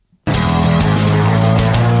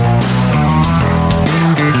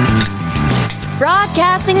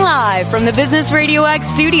Broadcasting live from the Business Radio X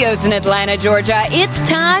studios in Atlanta, Georgia, it's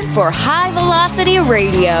time for High Velocity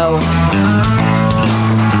Radio.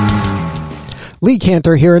 Lee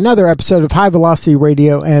Cantor here, another episode of High Velocity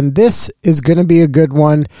Radio, and this is going to be a good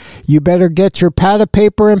one. You better get your pad of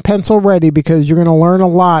paper and pencil ready because you're going to learn a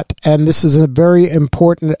lot, and this is a very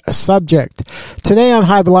important subject. Today on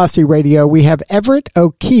High Velocity Radio, we have Everett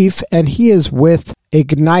O'Keefe, and he is with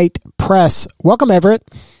Ignite Press. Welcome, Everett.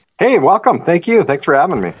 Hey, welcome. Thank you. Thanks for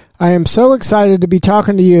having me. I am so excited to be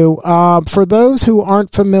talking to you. For those who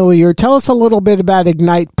aren't familiar, tell us a little bit about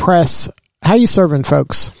Ignite Press. How you serving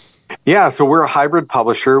folks? Yeah, so we're a hybrid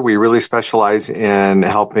publisher. We really specialize in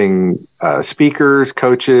helping speakers,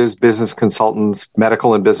 coaches, business consultants,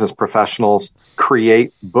 medical and business professionals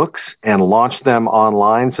create books and launch them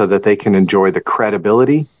online so that they can enjoy the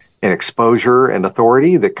credibility and exposure and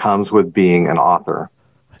authority that comes with being an author.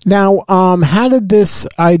 Now, how did this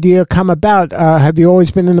idea come about? Have you always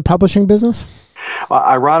been in the publishing business?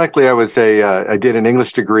 Ironically, I did an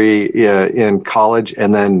English degree in college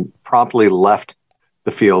and then promptly left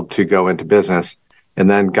the field to go into business, and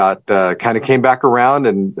then got kind of came back around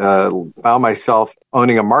and found myself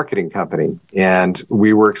owning a marketing company. And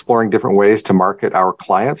we were exploring different ways to market our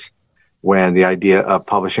clients when the idea of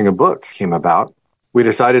publishing a book came about. We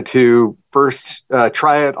decided to first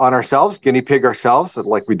try it on ourselves, guinea pig ourselves,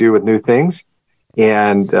 like we do with new things,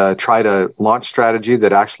 and try to launch strategy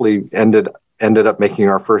that actually ended up making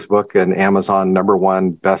our first book an Amazon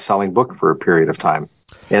 #1 best-selling book for a period of time.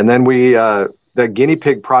 And then the guinea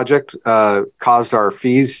pig project caused our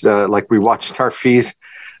fees, we watched our fees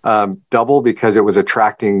double because it was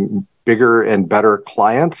attracting bigger and better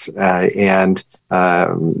clients. And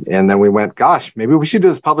then we went, gosh, maybe we should do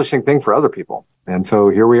this publishing thing for other people. And so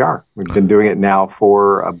here we are. We've been doing it now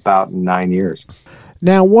for about 9 years.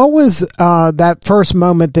 Now, what was that first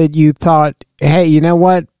moment that you thought, hey, you know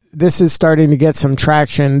what? This is starting to get some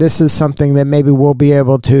traction. This is something that maybe we'll be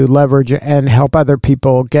able to leverage and help other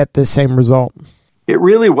people get the same result. It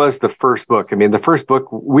really was the first book. I mean, the first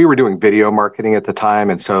book, we were doing video marketing at the time.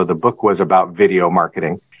 And so the book was about video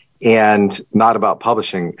marketing and not about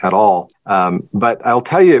publishing at all. But I'll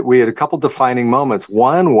tell you, we had a couple defining moments.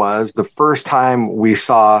 One was the first time we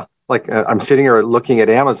saw, I'm sitting here looking at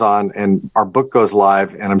Amazon and our book goes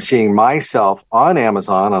live and I'm seeing myself on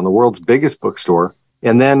Amazon, on the world's biggest bookstore.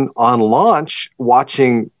 And then on launch,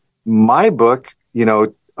 watching my book,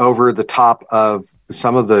 over the top of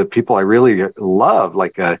some of the people I really love,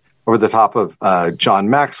 over the top of John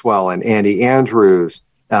Maxwell and Andy Andrews,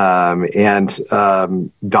 and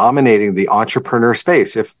dominating the entrepreneur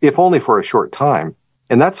space, if only for a short time.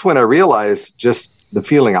 And that's when I realized just the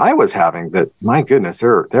feeling I was having that, my goodness,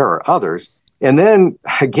 there are others. And then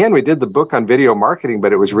again, we did the book on video marketing,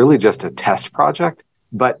 but it was really just a test project.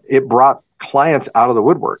 But it brought clients out of the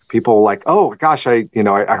woodwork. People were like, oh gosh, I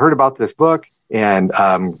heard about this book and,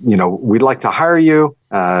 we'd like to hire you.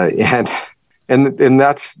 And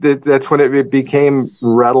that's when it became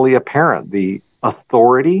readily apparent, the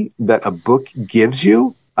authority that a book gives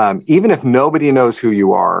you. Even if nobody knows who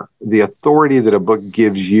you are, the authority that a book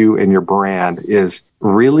gives you and your brand is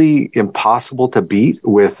really impossible to beat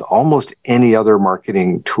with almost any other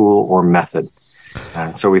marketing tool or method.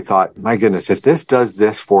 And so we thought, my goodness, if this does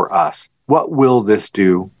this for us, what will this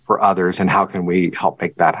do for others and how can we help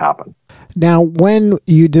make that happen? Now, when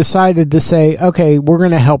you decided to say, okay, we're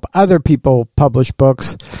going to help other people publish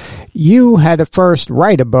books, you had to first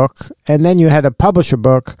write a book and then you had to publish a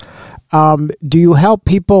book. Do you help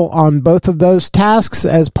people on both of those tasks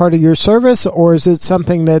as part of your service, or is it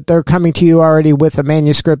something that they're coming to you already with a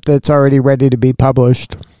manuscript that's already ready to be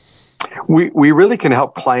published? We really can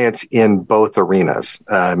help clients in both arenas.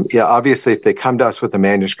 Obviously, if they come to us with a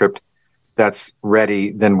manuscript that's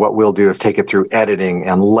ready, then what we'll do is take it through editing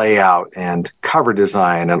and layout and cover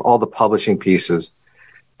design and all the publishing pieces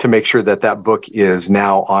to make sure that book is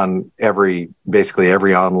now on basically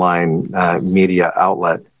every online media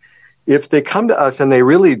outlet. If they come to us and they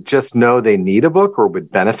really just know they need a book or would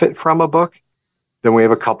benefit from a book, then we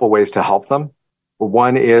have a couple ways to help them.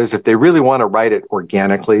 One is if they really want to write it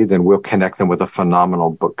organically, then we'll connect them with a phenomenal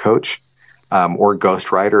book coach or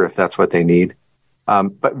ghostwriter if that's what they need.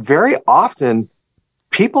 But very often,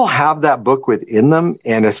 people have that book within them,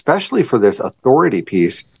 and especially for this authority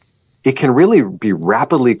piece, it can really be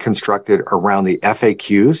rapidly constructed around the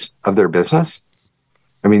FAQs of their business.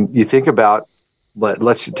 I mean, you think about,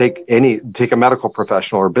 let's take a medical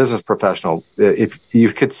professional or business professional. If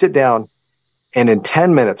you could sit down and in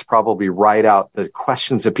 10 minutes probably write out the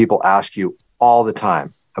questions that people ask you all the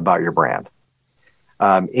time about your brand.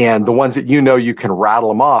 And the ones that you can rattle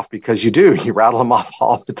them off because you rattle them off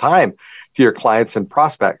all the time to your clients and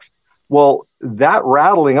prospects. Well, that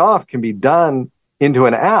rattling off can be done into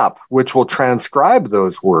an app, which will transcribe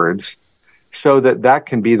those words so that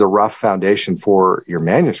can be the rough foundation for your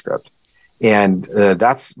manuscript. And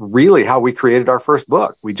that's really how we created our first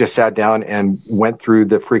book. We just sat down and went through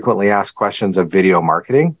the frequently asked questions of video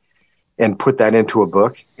marketing and put that into a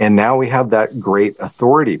book. And now we have that great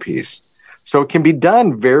authority piece. So it can be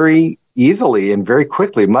done very easily and very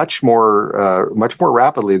quickly, much more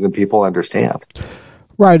rapidly than people understand.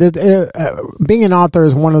 Right. Being an author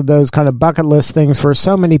is one of those kind of bucket list things for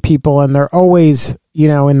so many people, and they're always,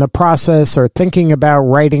 in the process or thinking about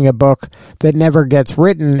writing a book that never gets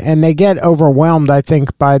written, and they get overwhelmed, I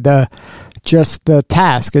think, by the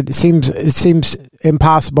task. It seems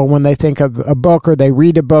impossible when they think of a book or they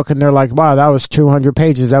read a book and they're like, wow, that was 200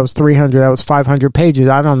 pages, that was 300, that was 500 pages.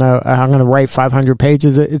 I don't know, I'm going to write 500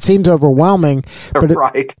 pages. It seems overwhelming. But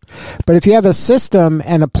right. But if you have a system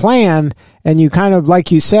and a plan and you kind of,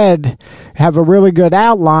 like you said, have a really good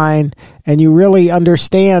outline and you really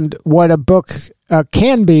understand what a book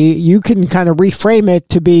can be, you can kind of reframe it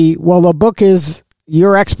to be, well, a book is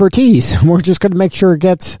your expertise. We're just going to make sure it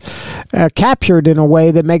gets captured in a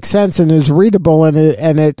way that makes sense and is readable, and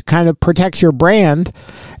it kind of protects your brand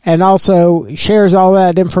and also shares all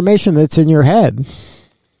that information that's in your head.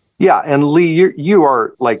 Yeah. And Lee,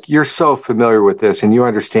 you're so familiar with this, and you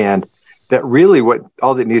understand that really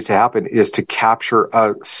all that needs to happen is to capture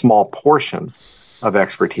a small portion of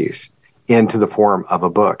expertise into the form of a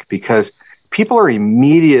book, because people are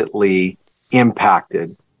immediately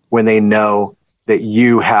impacted when they know that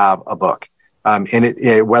you have a book.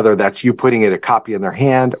 And whether that's you putting a copy in their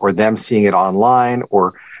hand or them seeing it online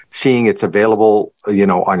or seeing it's available, on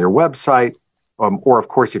your website, or of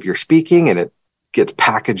course, if you're speaking and it gets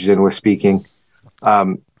packaged in with speaking,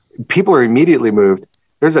 people are immediately moved.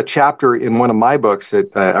 There's a chapter in one of my books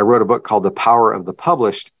that I wrote a book called The Power of the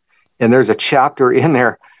Published. And there's a chapter in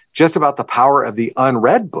there just about the power of the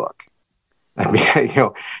unread book. I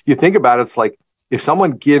mean, you think about it, it's like if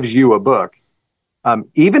someone gives you a book,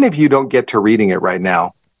 even if you don't get to reading it right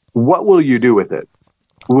now, what will you do with it?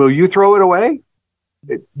 Will you throw it away?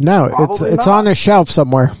 No, it's on a shelf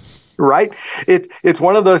somewhere. Right? It's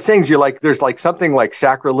one of those things there's something like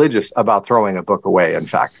sacrilegious about throwing a book away, in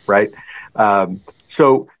fact, right?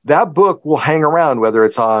 So that book will hang around, whether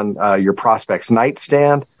it's on your prospect's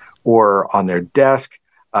nightstand or on their desk.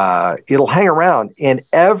 It'll hang around. And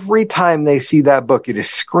every time they see that book, it is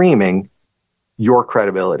screaming your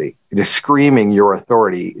credibility. It is screaming your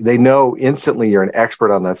authority. They know instantly you're an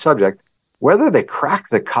expert on that subject, whether they crack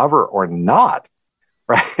the cover or not.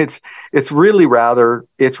 Right? It's really rather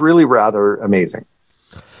amazing.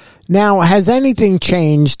 Now, has anything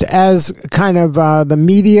changed as kind of the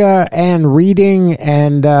media and reading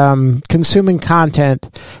and consuming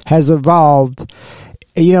content has evolved?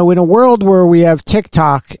 In a world where we have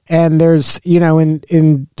TikTok and there's,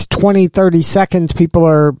 in 20, 30 seconds, people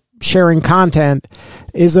are sharing content,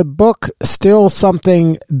 is a book still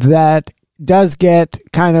something that does get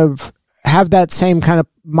kind of have that same kind of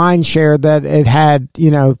mind share that it had,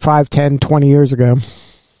 5, 10, 20 years ago?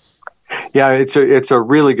 Yeah, it's a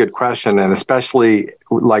really good question. And especially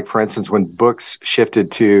for instance, when books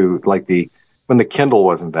shifted to when the Kindle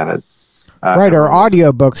was invented. Right, or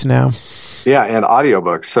audiobooks now. Yeah, and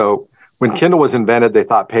audiobooks. So when Kindle was invented, they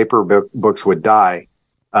thought paper books would die.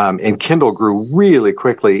 And Kindle grew really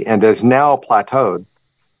quickly and has now plateaued.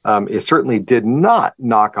 It certainly did not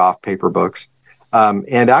knock off paper books.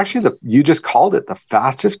 And actually, you just called it, the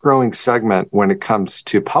fastest growing segment when it comes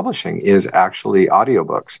to publishing is actually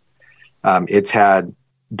audiobooks. It's had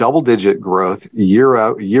double-digit growth year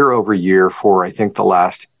over year for, I think, the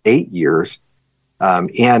last 8 years.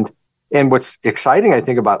 And what's exciting, I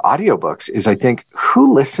think, about audiobooks is I think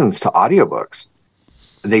who listens to audiobooks?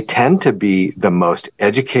 They tend to be the most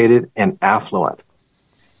educated and affluent.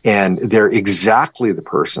 And they're exactly the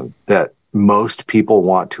person that most people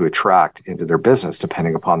want to attract into their business,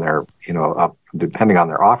 depending upon their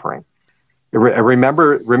offering.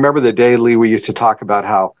 Remember the day, Lee, we used to talk about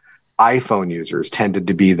how iPhone users tended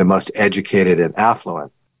to be the most educated and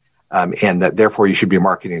affluent, and that therefore you should be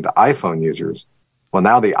marketing to iPhone users. Well,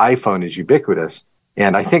 now the iPhone is ubiquitous,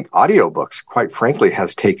 and I think audiobooks, quite frankly,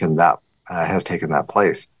 has taken that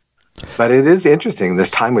place. But it is interesting. This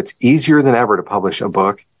time, it's easier than ever to publish a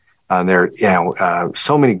book. There are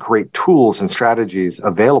so many great tools and strategies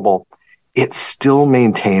available. It still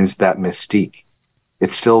maintains that mystique.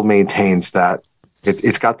 It still maintains that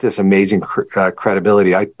it's got this amazing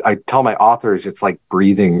credibility. I tell my authors it's like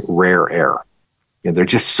breathing rare air. There are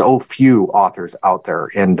just so few authors out there,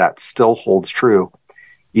 and that still holds true,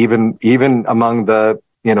 even among the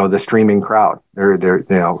streaming crowd.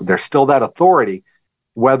 There's still that authority.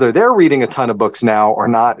 Whether they're reading a ton of books now or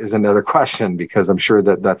not is another question, because I'm sure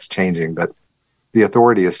that's changing, but the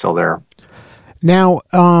authority is still there. Now,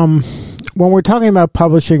 when we're talking about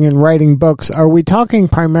publishing and writing books, are we talking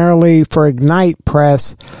primarily for Ignite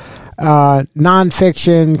Press,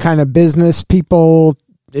 nonfiction kind of business people,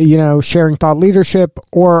 sharing thought leadership,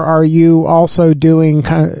 or are you also doing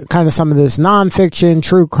kind of some of this nonfiction,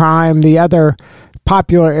 true crime, the other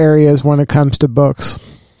popular areas when it comes to books?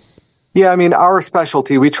 Yeah, I mean, our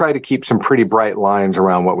specialty, we try to keep some pretty bright lines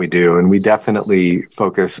around what we do, and we definitely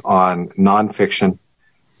focus on nonfiction.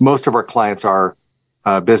 Most of our clients are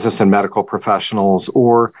business and medical professionals,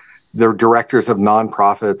 or they're directors of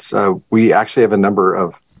nonprofits. We actually have a number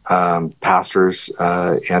of pastors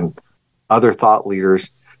and other thought leaders,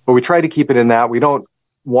 but we try to keep it in that. We don't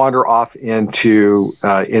wander off into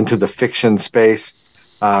the fiction space.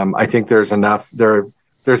 I think there's enough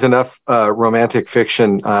romantic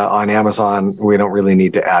fiction on Amazon. We don't really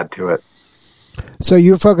need to add to it. So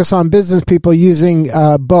you focus on business people using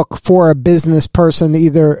a book for a business person,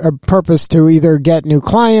 either a purpose to either get new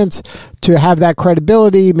clients, to have that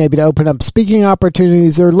credibility, maybe to open up speaking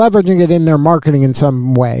opportunities, or leveraging it in their marketing in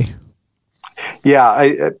some way.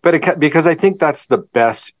 Yeah, because I think that's the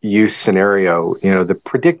best use scenario. The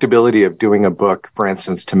predictability of doing a book, for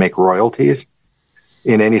instance, to make royalties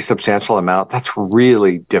in any substantial amount, that's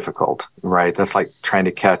really difficult, right? That's like trying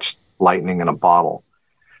to catch lightning in a bottle.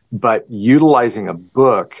 But utilizing a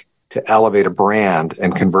book to elevate a brand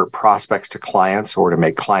and convert prospects to clients, or to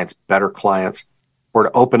make clients better clients, or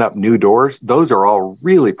to open up new doors, those are all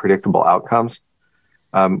really predictable outcomes.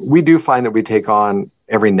 We do find that we take on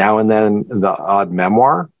every now and then the odd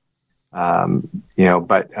memoir,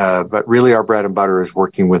 but really our bread and butter is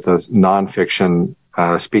working with those nonfiction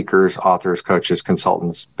speakers, authors, coaches,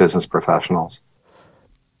 consultants, business professionals.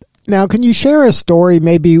 Now, can you share a story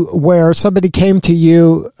maybe where somebody came to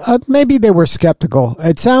you, maybe they were skeptical.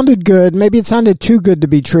 It sounded good. Maybe it sounded too good to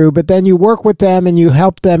be true, but then you work with them and you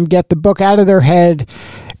help them get the book out of their head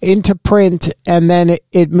into print, and then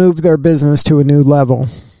it moved their business to a new level.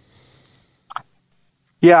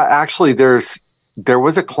 Yeah, actually, there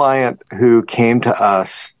was a client who came to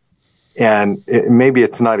us, and maybe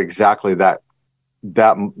it's not exactly that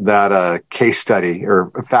case study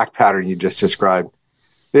or fact pattern you just described.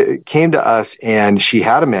 It came to us, and she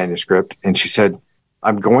had a manuscript, and she said,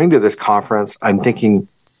 I'm going to this conference. I'm thinking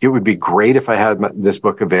it would be great if I had this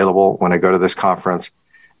book available when I go to this conference,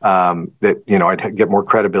 that, I'd get more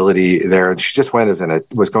credibility there. And she just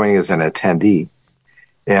was going as an attendee.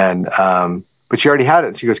 And, but she already had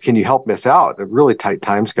it. She goes, can you help miss out? A really tight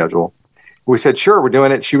time schedule. We said, sure, we're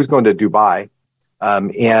doing it. She was going to Dubai.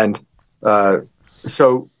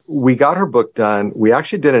 So we got her book done. We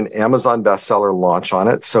actually did an Amazon bestseller launch on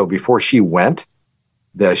it. So before she went,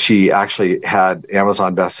 she actually had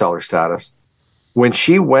Amazon bestseller status. When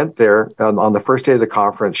she went there on the first day of the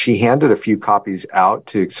conference, she handed a few copies out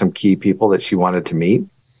to some key people that she wanted to meet.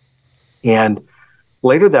 And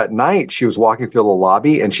later that night, she was walking through the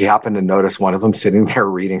lobby, and she happened to notice one of them sitting there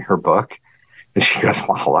reading her book. And she goes,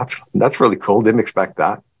 wow, that's really cool. Didn't expect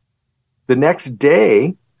that. The next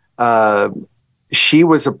day, she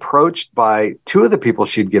was approached by two of the people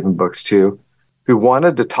she'd given books to, who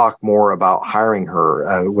wanted to talk more about hiring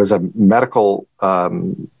her. It was a medical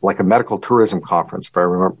tourism conference, if I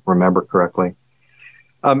remember correctly.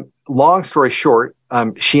 Long story short,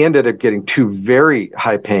 she ended up getting two very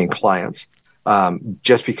high-paying clients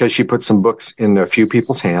just because she put some books in a few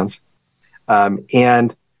people's hands.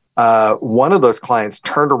 And one of those clients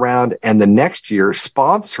turned around and the next year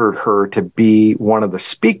sponsored her to be one of the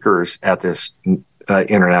speakers at this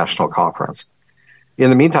international conference. In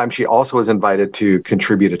the meantime, she also was invited to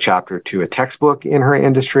contribute a chapter to a textbook in her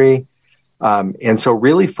industry. And so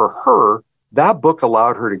really for her, that book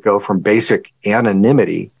allowed her to go from basic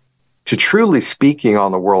anonymity to truly speaking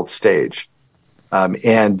on the world stage.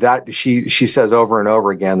 And that she says over and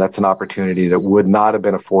over again, that's an opportunity that would not have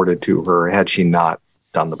been afforded to her had she not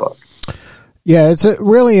done the book. Yeah, it's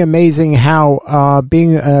really amazing how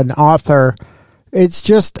being an author, it's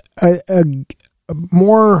just a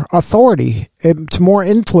more authority, it's more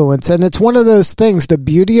influence. And it's one of those things, the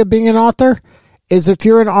beauty of being an author is if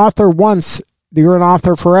you're an author once, you're an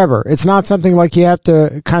author forever. It's not something like you have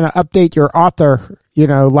to kind of update your author,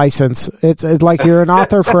 license. It's like you're an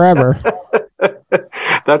author forever.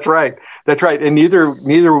 That's right. That's right. And neither,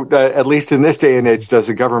 at least in this day and age, does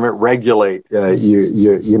the government regulate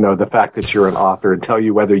the fact that you're an author and tell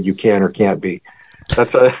you whether you can or can't be.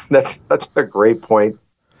 That's such a great point.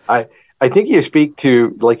 I think you're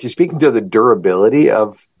speaking to the durability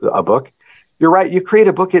of a book. You're right. You create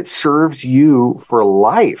a book, it serves you for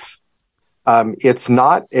life. It's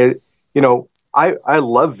not, I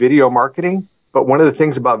love video marketing, but one of the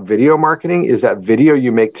things about video marketing is that video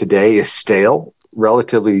you make today is stale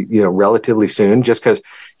relatively soon, just because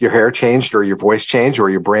your hair changed or your voice changed or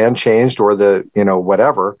your brand changed or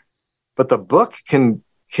whatever. But the book can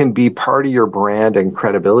be part of your brand and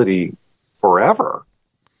credibility forever.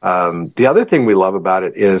 The other thing we love about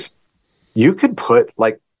it is you could put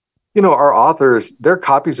our authors, their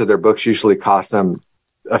copies of their books usually cost them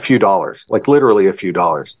a few dollars, like literally a few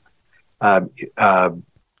dollars.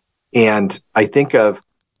 And I think of,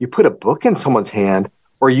 you put a book in someone's hand,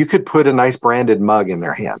 or you could put a nice branded mug in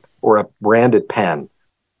their hand or a branded pen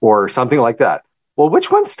or something like that. Well,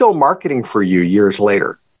 which one's still marketing for you years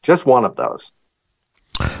later? Just one of those.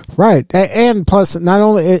 Right. And plus, not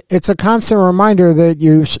only, it's a constant reminder that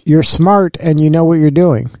you're smart and you know what you're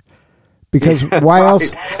doing. Because why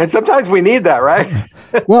else? And sometimes we need that, right?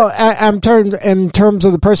 Well, in terms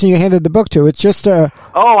of the person you handed the book to, it's just a...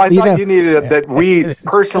 Oh, I thought you needed that we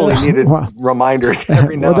personally needed reminders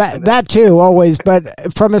every now and then. That too, always.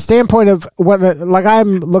 But from a standpoint of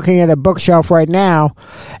I'm looking at a bookshelf right now,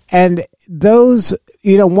 and those,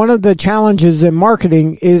 one of the challenges in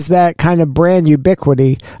marketing is that kind of brand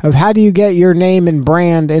ubiquity of how do you get your name and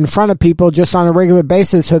brand in front of people just on a regular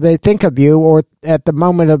basis so they think of you or at the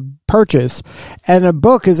moment of purchase. And a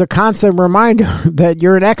book is a constant reminder that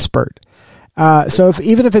you're an expert. So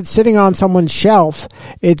even if it's sitting on someone's shelf,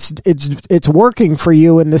 it's working for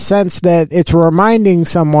you in the sense that it's reminding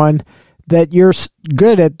someone that you're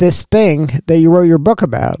good at this thing that you wrote your book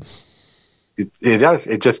about. It does.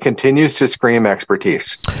 It just continues to scream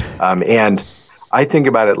expertise. And I think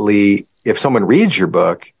about it, Lee, if someone reads your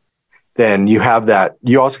book, then you have that.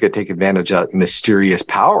 You also get to take advantage of that mysterious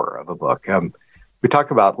power of a book. We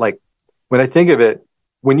talk about, when I think of it,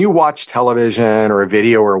 when you watch television or a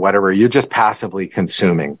video or whatever, you're just passively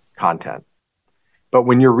consuming content. But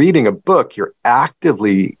when you're reading a book, you're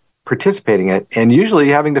actively participating in it and usually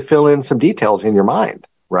having to fill in some details in your mind,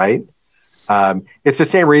 right? It's the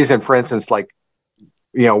same reason, for instance,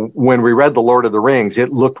 when we read The Lord of the Rings,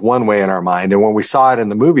 it looked one way in our mind. And when we saw it in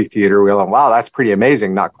the movie theater, we were like, wow, that's pretty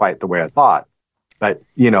amazing. Not quite the way I thought. But,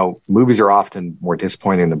 movies are often more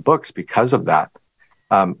disappointing than books because of that.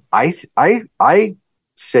 I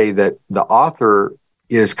say that the author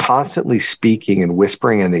is constantly speaking and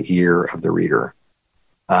whispering in the ear of the reader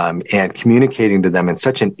and communicating to them in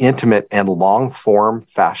such an intimate and long form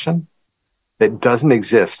fashion that doesn't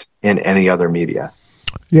exist in any other media.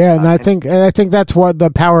 Yeah, and I think that's what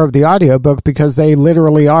the power of the audiobook, because they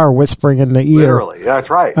literally are whispering in the ear. Literally, that's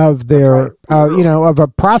right. Of their, of a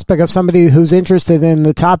prospect, of somebody who's interested in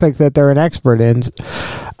the topic that they're an expert in.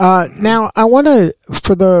 Now, I want to,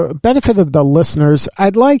 for the benefit of the listeners,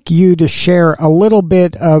 I'd like you to share a little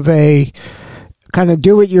bit of a kind of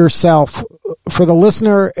do-it-yourself for the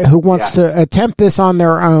listener who wants to attempt this on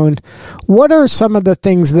their own. What are some of the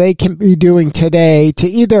things they can be doing today to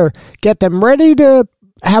either get them ready to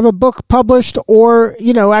have a book published or,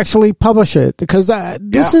 actually publish it? Because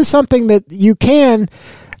this is something that you can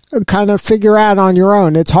kind of figure out on your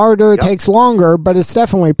own. It's harder, it takes longer, but it's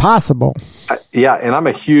definitely possible. And I'm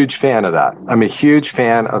a huge fan of that. I'm a huge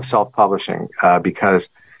fan of self-publishing because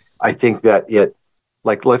I think that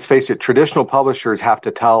let's face it, traditional publishers have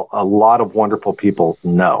to tell a lot of wonderful people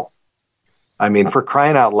no. I mean, for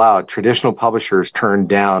crying out loud, traditional publishers turned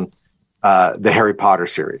down the Harry Potter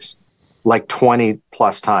series 20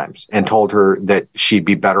 plus times and told her that she'd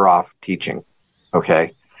be better off teaching.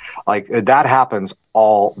 Okay. That happens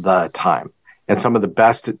all the time. And some of the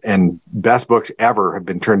best books ever have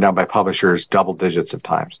been turned down by publishers double digits of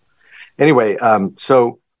times. Anyway,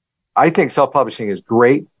 so I think self-publishing is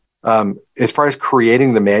great. As far as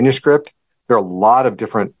creating the manuscript, there are a lot of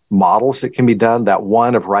different models that can be done. That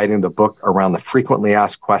one of writing the book around the frequently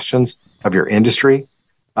asked questions of your industry,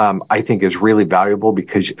 I think is really valuable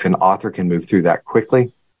because an author can move through that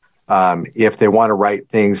quickly. If they want to write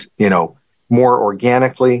things, more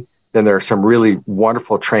organically, then there are some really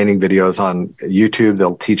wonderful training videos on YouTube.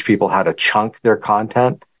 They'll teach people how to chunk their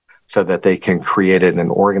content so that they can create it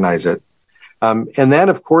and organize it. And then,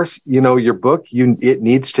 of course, your book, it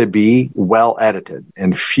needs to be well edited.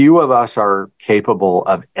 And few of us are capable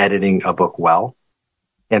of editing a book well.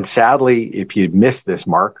 And sadly, if you miss this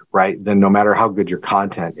mark, right, then no matter how good your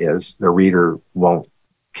content is, the reader won't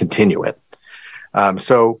continue it.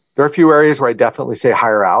 So there are a few areas where I definitely say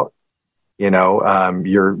hire out.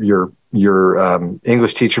 Your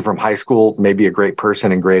English teacher from high school may be a great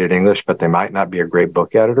person and great at English, but they might not be a great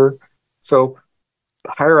book editor. So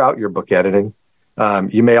hire out your book editing.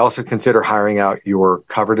 You may also consider hiring out your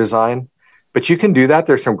cover design, but you can do that.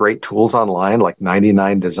 There's some great tools online like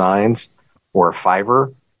 99 Designs or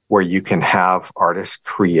Fiverr, where you can have artists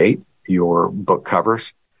create your book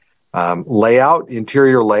covers.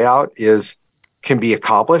 Interior layout can be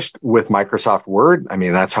accomplished with Microsoft Word. I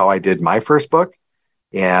mean, that's how I did my first book.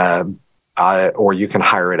 And or you can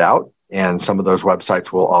hire it out, and some of those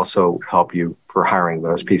websites will also help you for hiring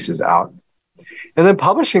those pieces out. And then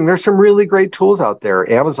publishing, there's some really great tools out there.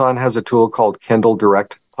 Amazon has a tool called Kindle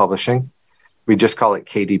Direct Publishing. We just call it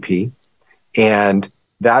KDP. And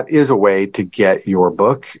that is a way to get your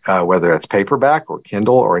book, whether it's paperback or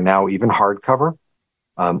Kindle or now even hardcover,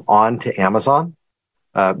 onto Amazon.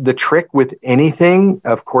 The trick with anything,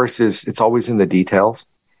 of course, is it's always in the details.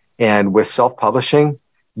 And with self-publishing,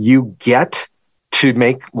 you get to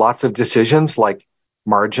make lots of decisions like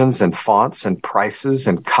margins and fonts and prices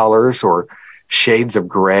and colors or shades of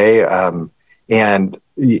gray. And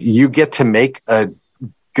you get to make a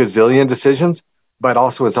gazillion decisions, but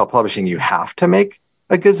also in self-publishing, you have to make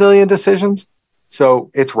a gazillion decisions.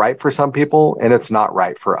 So it's right for some people and it's not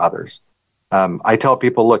right for others. I tell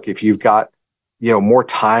people, look, if you've got, more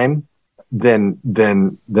time than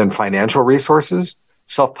financial resources,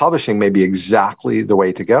 self-publishing may be exactly the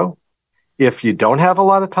way to go. If you don't have a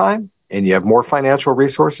lot of time and you have more financial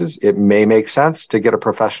resources, it may make sense to get a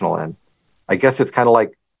professional in. I guess it's kind of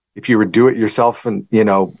like if you would do it yourself and,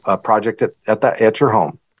 a project at your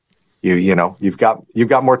home, you've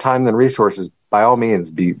got more time than resources. By all means,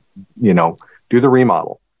 do the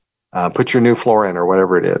remodel, put your new floor in or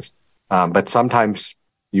whatever it is. But sometimes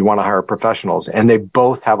you want to hire professionals, and they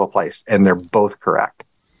both have a place and they're both correct.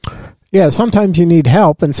 Yeah, sometimes you need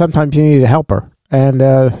help and sometimes you need a helper. And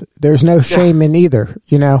there's no shame in either,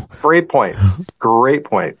 Great point. Great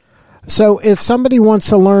point. So if somebody wants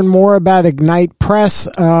to learn more about Ignite Press,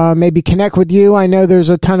 maybe connect with you. I know there's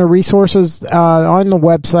a ton of resources on the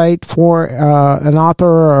website for an author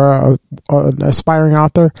or an aspiring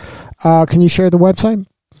author. Can you share the website?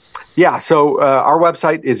 Yeah, so our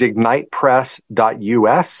website is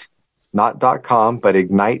ignitepress.us, not .com, but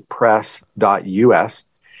ignitepress.us.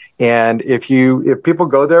 And if people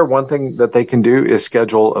go there, one thing that they can do is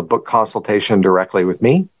schedule a book consultation directly with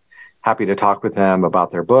me. Happy to talk with them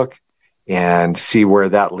about their book and see where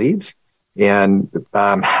that leads. And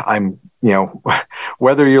I'm,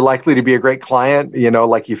 whether you're likely to be a great client,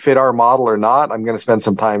 like you fit our model or not, I'm going to spend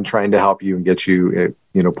some time trying to help you and get you,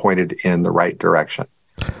 pointed in the right direction.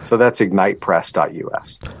 So that's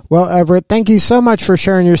ignitepress.us. Well, Everett, thank you so much for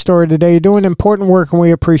sharing your story today. You're doing important work and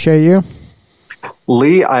we appreciate you.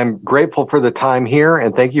 Lee, I'm grateful for the time here,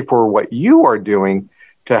 and thank you for what you are doing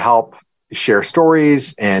to help share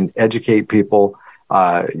stories and educate people.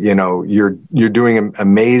 You're doing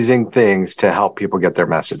amazing things to help people get their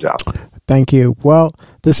message out. Thank you. Well,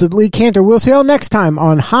 this is Lee Kantor. We'll see you all next time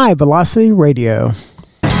on High Velocity Radio.